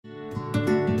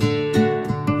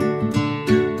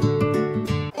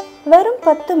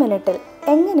10 മിനിറ്റിൽ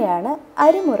എങ്ങനെയാണ്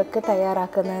അരിമുറുക്ക്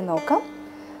തയ്യാറാക്കുന്നതെന്ന് നോക്കാം.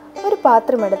 ഒരു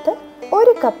പാത്രമെടുത്ത്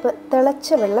 1 കപ്പ്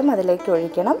തിളച്ച വെള്ളം അതിലേക്ക്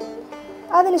ഒഴിക്കണം.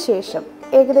 അതിനുശേഷം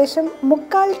ഏകദേശം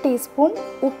 1/4 ടീസ്പൂൺ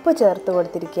ഉപ്പ് ചേർത്ത്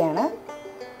കൊടുത്തിരിക്കുകയാണ്.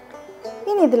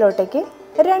 ഇനി ഇതിലോട്ടേക്ക്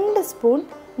 2 സ്പൂൺ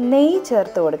നെയ്യ്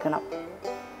ചേർത്ത് കൊടുക്കണം.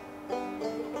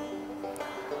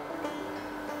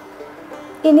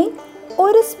 ഇനി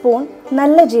 1 സ്പൂൺ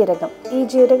നല്ല ജീരകം, ഈ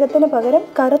ജീരകത്തിന് പകരം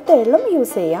കറുത്ത എള്ളും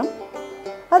യൂസ് ചെയ്യാം.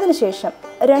 അതിനുശേഷം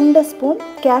 2 സ്പൂൺ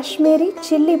കാശ്മീരി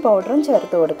ചില്ലി പൗഡറും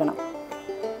ചേർത്ത് കൊടുക്കണം.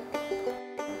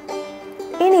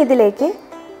 ഇനി ഇതിലേക്ക്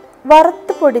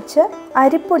വറുത്ത് പൊടിച്ച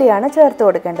അരിപ്പൊടിയാണ് ചേർത്ത്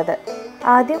കൊടുക്കേണ്ടത്.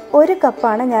 ആദ്യം 1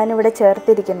 കപ്പാണ് ഞാനിവിടെ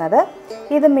ചേർത്തിരിക്കുന്നത്.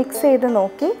 ഇത് മിക്സ് ചെയ്ത്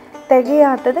നോക്കി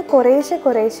തികയാത്തത്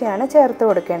കുറേശ്ശെയാണ് ചേർത്ത്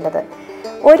കൊടുക്കേണ്ടത്.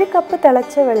 1 കപ്പ്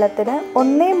തിളച്ച വെള്ളത്തിന്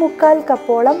 1.25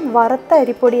 കപ്പോളം വറുത്ത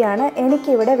അരിപ്പൊടിയാണ്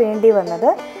എനിക്കിവിടെ വേണ്ടി വന്നത്.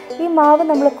 ഈ മാവ്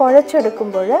നമ്മൾ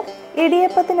കുഴച്ചെടുക്കുമ്പോൾ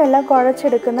ഇടിയപ്പത്തിനെല്ലാം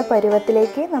കുഴച്ചെടുക്കുന്ന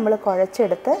പരുവത്തിലേക്ക് നമ്മൾ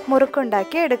കുഴച്ചെടുത്ത്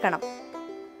മുറുക്കുണ്ടാക്കി എടുക്കണം.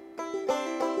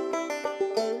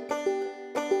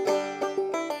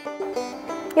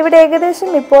 ഇവിടെ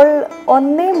ഏകദേശം ഇപ്പോൾ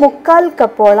 1.25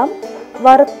 കപ്പോളം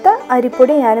വറുത്ത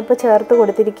അരിപ്പൊടി ഞാനിപ്പോൾ ചേർത്ത്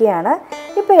കൊടുത്തിരിക്കുകയാണ്.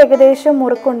 ഇപ്പോൾ ഏകദേശം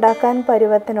മുറുക്കുണ്ടാക്കാൻ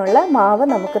പരുവത്തിനുള്ള മാവ്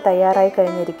നമുക്ക് തയ്യാറായി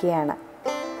കഴിഞ്ഞിരിക്കുകയാണ്.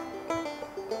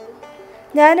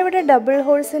 ഞാനിവിടെ ഡബിൾ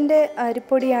ഹോൾസിൻ്റെ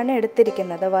അരിപ്പൊടിയാണ്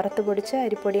എടുത്തിരിക്കുന്നത്, വറുത്ത് പൊടിച്ച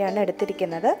അരിപ്പൊടിയാണ്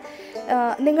എടുത്തിരിക്കുന്നത്.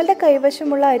 നിങ്ങളുടെ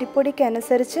കൈവശമുള്ള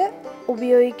അരിപ്പൊടിക്കനുസരിച്ച്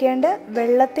ഉപയോഗിക്കേണ്ട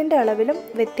വെള്ളത്തിൻ്റെ അളവിലും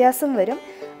വ്യത്യാസം വരും.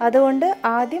 അതുകൊണ്ട്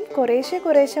ആദ്യം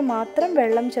കുറേശ്ശെ മാത്രം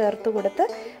വെള്ളം ചേർത്ത് കൊടുത്ത്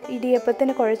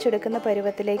ഇടിയപ്പത്തിന് കുഴച്ചെടുക്കുന്ന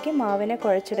പരുവത്തിലേക്ക് മാവിനെ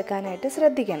കുഴച്ചെടുക്കാനായിട്ട്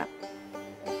ശ്രദ്ധിക്കണം.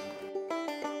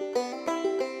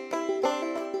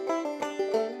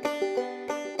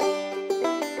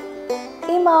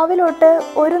 ഈ മാവിലോട്ട്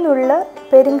 1 നുള്ള്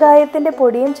പെരുങ്കായത്തിൻ്റെ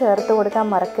പൊടിയും ചേർത്ത് കൊടുക്കാൻ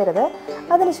മറക്കരുത്.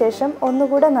 അതിനുശേഷം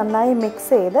ഒന്നുകൂടെ നന്നായി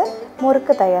മിക്സ് ചെയ്ത്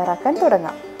മുറുക്ക് തയ്യാറാക്കാൻ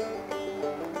തുടങ്ങാം.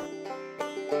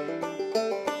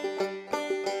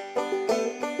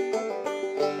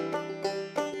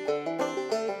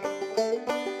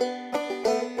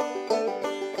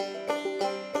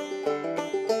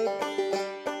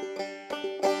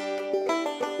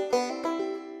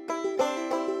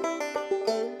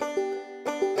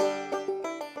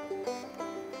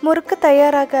 മുറുക്ക്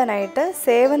തയ്യാറാക്കാനായിട്ട്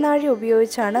സേവനാഴി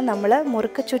ഉപയോഗിച്ചാണ് നമ്മൾ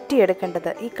മുറുക്ക് ചുറ്റിയെടുക്കേണ്ടത്.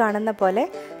 ഈ കാണുന്ന പോലെ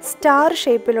സ്റ്റാർ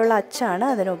ഷേപ്പിലുള്ള അച്ചാണ്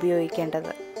അതിന്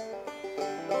ഉപയോഗിക്കേണ്ടത്.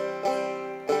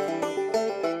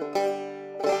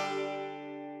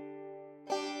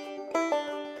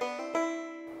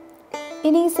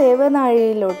 ഇനി ഈ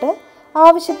സേവനാഴിയിലോട്ട്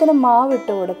ആവശ്യത്തിന്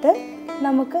മാവിട്ട് കൊടുത്ത്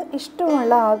നമുക്ക്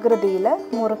ഇഷ്ടമുള്ള ആകൃതിയിൽ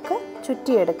മുറുക്ക്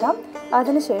ചുറ്റിയെടുക്കാം.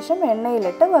 അതിനുശേഷം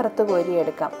എണ്ണയിലിട്ട് വറുത്ത്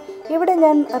കോരിയെടുക്കാം. ഇവിടെ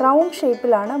ഞാൻ റൗണ്ട്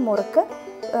ഷേപ്പിലാണ് മുറുക്ക്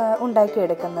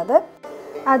ഉണ്ടാക്കിയെടുക്കുന്നത്.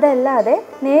 അതല്ലാതെ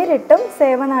നേരിട്ടും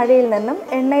സേവനാഴിയിൽ നിന്നും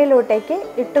എണ്ണയിലോട്ടേക്ക്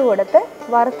ഇട്ടുകൊടുത്ത്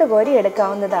വറുത്ത് കോരി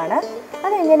എടുക്കാവുന്നതാണ്.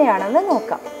 അതെങ്ങനെയാണെന്ന്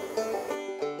നോക്കാം.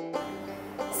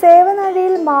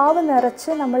 സേവനാഴിയിൽ മാവ്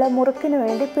നിറച്ച് നമ്മൾ മുറുക്കിന്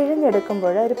വേണ്ടി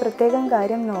പിഴിഞ്ഞെടുക്കുമ്പോൾ ഒരു പ്രത്യേകം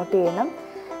കാര്യം നോട്ട് ചെയ്യണം.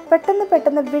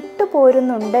 പെട്ടെന്ന് വിട്ടു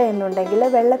പോരുന്നുണ്ട് എന്നുണ്ടെങ്കിൽ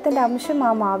വെള്ളത്തിൻ്റെ അംശം ആ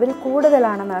മാവിൽ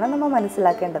കൂടുതലാണെന്നാണ് നമ്മൾ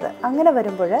മനസ്സിലാക്കേണ്ടത്. അങ്ങനെ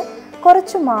വരുമ്പോൾ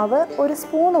കുറച്ച് മാവ് 1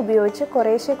 സ്പൂൺ ഉപയോഗിച്ച്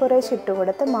കുറേശ്ശെ ഇട്ട്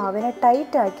കൊടുത്ത് മാവിനെ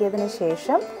ടൈറ്റ് ആക്കിയതിന്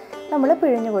ശേഷം നമ്മൾ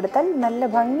പിഴിഞ്ഞു കൊടുത്താൽ നല്ല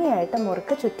ഭംഗിയായിട്ട്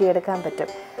മുറുക്ക് ചുറ്റിയെടുക്കാൻ പറ്റും.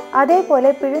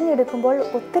 അതേപോലെ പിഴിഞ്ഞെടുക്കുമ്പോൾ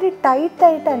ഒത്തിരി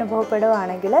ടൈറ്റായിട്ട്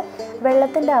അനുഭവപ്പെടുകയാണെങ്കിൽ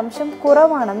വെള്ളത്തിൻ്റെ അംശം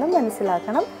കുറവാണെന്നും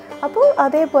മനസ്സിലാക്കണം. അപ്പോൾ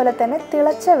അതേപോലെ തന്നെ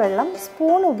തിളച്ച വെള്ളം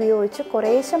സ്പൂൺ ഉപയോഗിച്ച്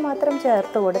കുറേശ്ശെ മാത്രം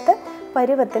ചേർത്ത് കൊടുത്ത്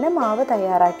പരുവത്തിന് മാവ്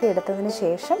തയ്യാറാക്കി എടുത്തതിന്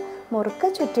ശേഷം മുറുക്ക്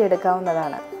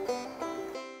ചുറ്റിയെടുക്കാവുന്നതാണ്.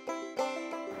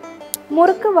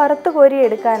 മുറുക്ക് വറുത്ത് കോരി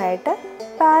എടുക്കാനായിട്ട്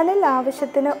പാനിൽ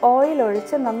ആവശ്യത്തിന് ഓയിൽ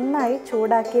ഒഴിച്ച് നന്നായി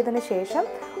ചൂടാക്കിയതിന് ശേഷം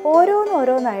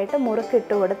ഓരോന്നായിട്ട്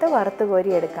മുറുക്കിട്ട് കൊടുത്ത് വറുത്ത്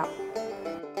കോരി എടുക്കാം.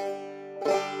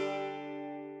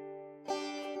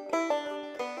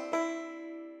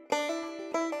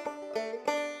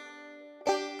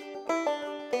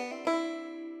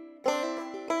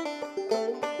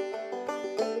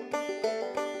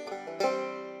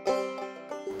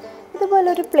 ഇതുപോലെ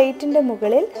ഒരു പ്ലേറ്റിൻ്റെ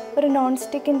മുകളിൽ ഒരു നോൺ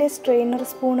സ്റ്റിക്കിൻ്റെ സ്ട്രെയിനർ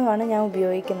സ്പൂണുമാണ് ഞാൻ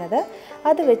ഉപയോഗിക്കുന്നത്.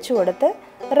 അത് വെച്ച് കൊടുത്ത്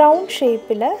റൗണ്ട്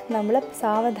ഷേപ്പിൽ നമ്മൾ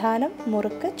സാവധാനം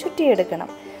മുറുക്ക് ചുറ്റിയെടുക്കണം.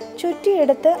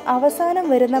 ചുറ്റിയെടുത്ത് അവസാനം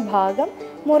വരുന്ന ഭാഗം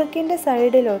മുറുക്കിൻ്റെ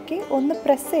സൈഡിലേക്ക് ഒന്ന്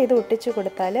പ്രസ് ചെയ്ത് ഒട്ടിച്ചു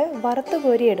കൊടുത്താൽ വറുത്ത്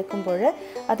കോരി എടുക്കുമ്പോൾ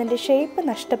അതിൻ്റെ ഷേപ്പ്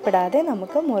നഷ്ടപ്പെടാതെ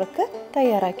നമുക്ക് മുറുക്ക്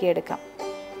തയ്യാറാക്കിയെടുക്കാം.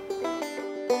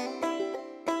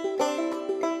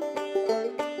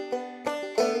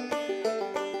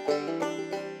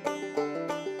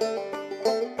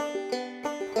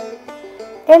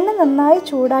 എണ്ണ നന്നായി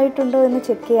ചൂടായിട്ടുണ്ടോ എന്ന്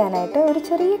ചെക്ക് ചെയ്യാനായിട്ട് ഒരു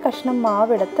ചെറിയ കഷ്ണം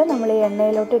മാവെടുത്ത് നമ്മൾ ഈ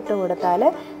എണ്ണയിലോട്ട് ഇട്ട് കൊടുത്താൽ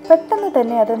പെട്ടെന്ന്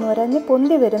തന്നെ അത് നുരഞ്ഞ്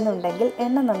പൊന്തി വരുന്നുണ്ടെങ്കിൽ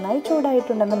എണ്ണ നന്നായി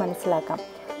ചൂടായിട്ടുണ്ടെന്ന് മനസ്സിലാക്കാം.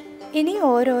 ഇനി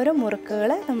ഓരോരോ മുറുക്കുകൾ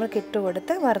നമുക്ക്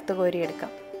ഇട്ടുകൊടുത്ത് വറുത്ത്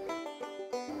കോരിയെടുക്കാം.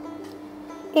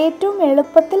 ഏറ്റവും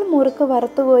എളുപ്പത്തിൽ മുറുക്ക്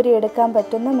വറുത്ത് കോരിയെടുക്കാൻ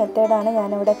പറ്റുന്ന മെത്തേഡാണ്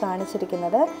ഞാനിവിടെ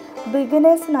കാണിച്ചിരിക്കുന്നത്.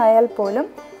 ബിഗിനേഴ്സിനായാൽ പോലും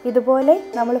ഇതുപോലെ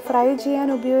നമ്മൾ ഫ്രൈ ചെയ്യാൻ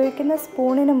ഉപയോഗിക്കുന്ന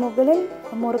സ്പൂണിന് മുകളിൽ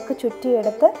മുറുക്ക്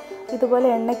ചുറ്റിയെടുത്ത് ഇതുപോലെ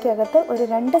എണ്ണയ്ക്കകത്ത് ഒരു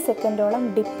 2 സെക്കൻഡോളം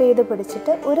ഡിപ്പ് ചെയ്ത്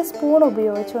പിടിച്ചിട്ട് ഒരു സ്പൂൺ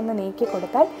ഉപയോഗിച്ച് ഒന്ന് നീക്കി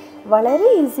കൊടുത്താൽ വളരെ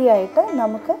ഈസി ആയിട്ട്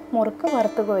നമുക്ക് മുറുക്ക്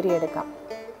വറുത്ത് കോരിയെടുക്കാം.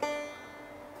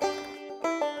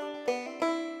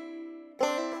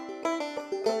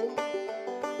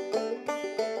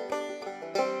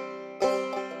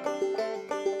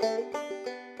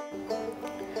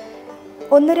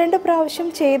 ഒന്ന് രണ്ട് പ്രാവശ്യം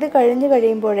ചെയ്ത്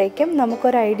കഴിയുമ്പോഴേക്കും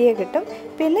നമുക്കൊരു ഐഡിയ കിട്ടും.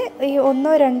 പിന്നെ ഈ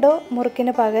 1-2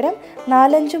 മുറുക്കിന് പകരം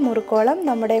 4-5 മുറുക്കോളം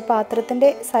നമ്മുടെ പാത്രത്തിൻ്റെ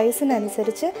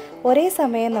സൈസിനനുസരിച്ച് ഒരേ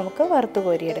സമയം നമുക്ക് വറുത്ത്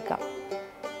കോരിയെടുക്കാം.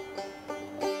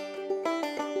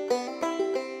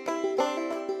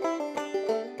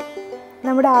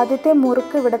 നമ്മുടെ ആദ്യത്തെ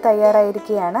മുറുക്ക് ഇവിടെ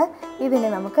തയ്യാറായിരിക്കുകയാണ്.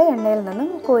 ഇതിനെ നമുക്ക് എണ്ണയിൽ നിന്നും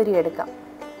കോരിയെടുക്കാം.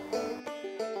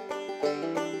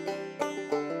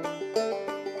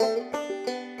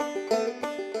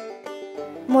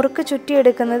 മുറുക്ക്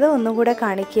ചുറ്റിയെടുക്കുന്നത് ഒന്നുകൂടെ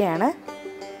കാണിക്കുകയാണ്.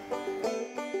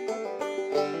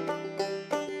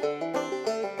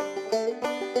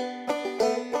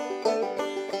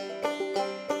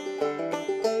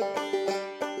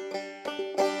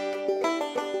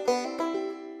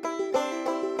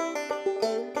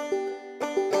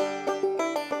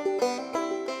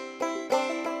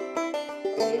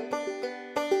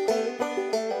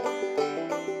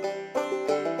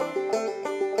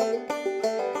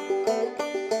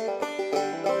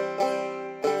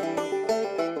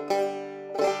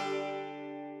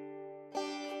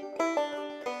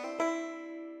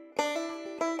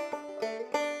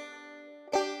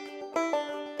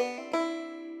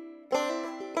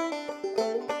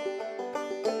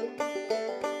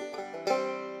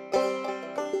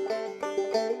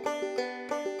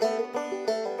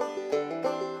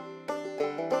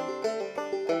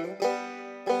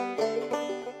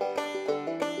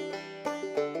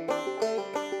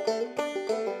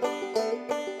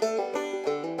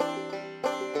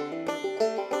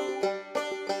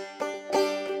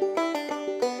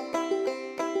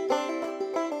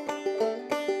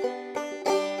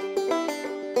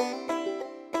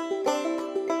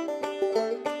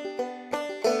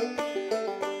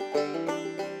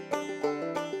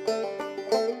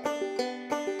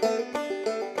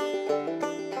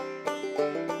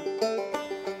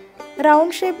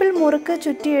 റൗണ്ട് ഷേപ്പിൽ മുറുക്ക്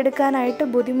ചുറ്റിയെടുക്കാനായിട്ട്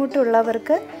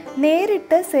ബുദ്ധിമുട്ടുള്ളവർക്ക്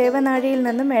നേരിട്ട് സേവനാഴിയിൽ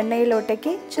നിന്നും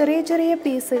എണ്ണയിലോട്ടേക്ക് ചെറിയ ചെറിയ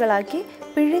പീസുകളാക്കി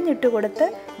പിഴിഞ്ഞിട്ട് കൊടുത്ത്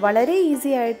വളരെ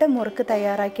ഈസി ആയിട്ട് മുറുക്ക്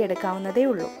തയ്യാറാക്കി എടുക്കാവുന്നതേ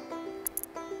ഉള്ളൂ.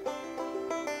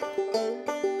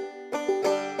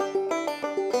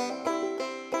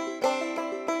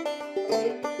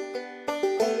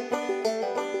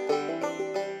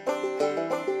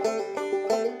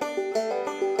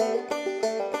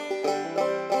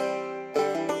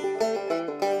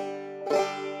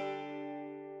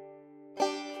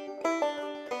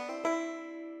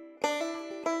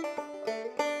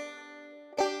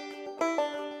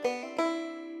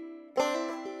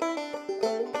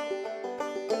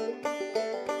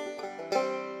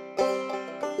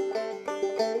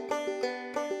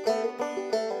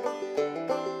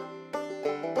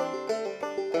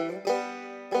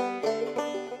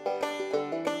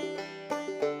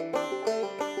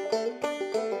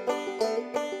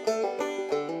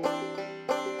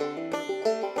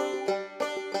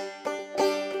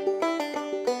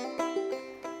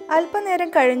 അല്പനേരം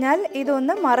കഴിഞ്ഞാൽ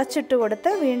ഇതൊന്ന് മറച്ചിട്ട് കൊടുത്ത്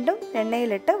വീണ്ടും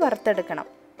എണ്ണയിലിട്ട് വറുത്തെടുക്കണം.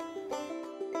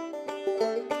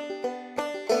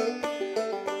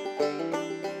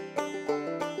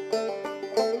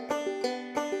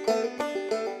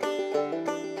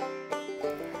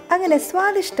 അങ്ങനെ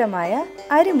സ്വാദിഷ്ടമായ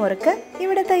അരിമുറുക്ക്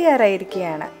ഇവിടെ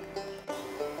തയ്യാറായിരിക്കുകയാണ്.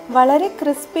 വളരെ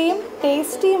ക്രിസ്പിയും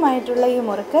ടേസ്റ്റിയുമായിട്ടുള്ള ഈ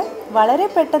മുറുക്ക് വളരെ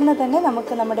പെട്ടെന്ന് തന്നെ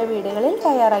നമുക്ക് നമ്മുടെ വീടുകളിൽ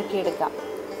തയ്യാറാക്കിയെടുക്കാം.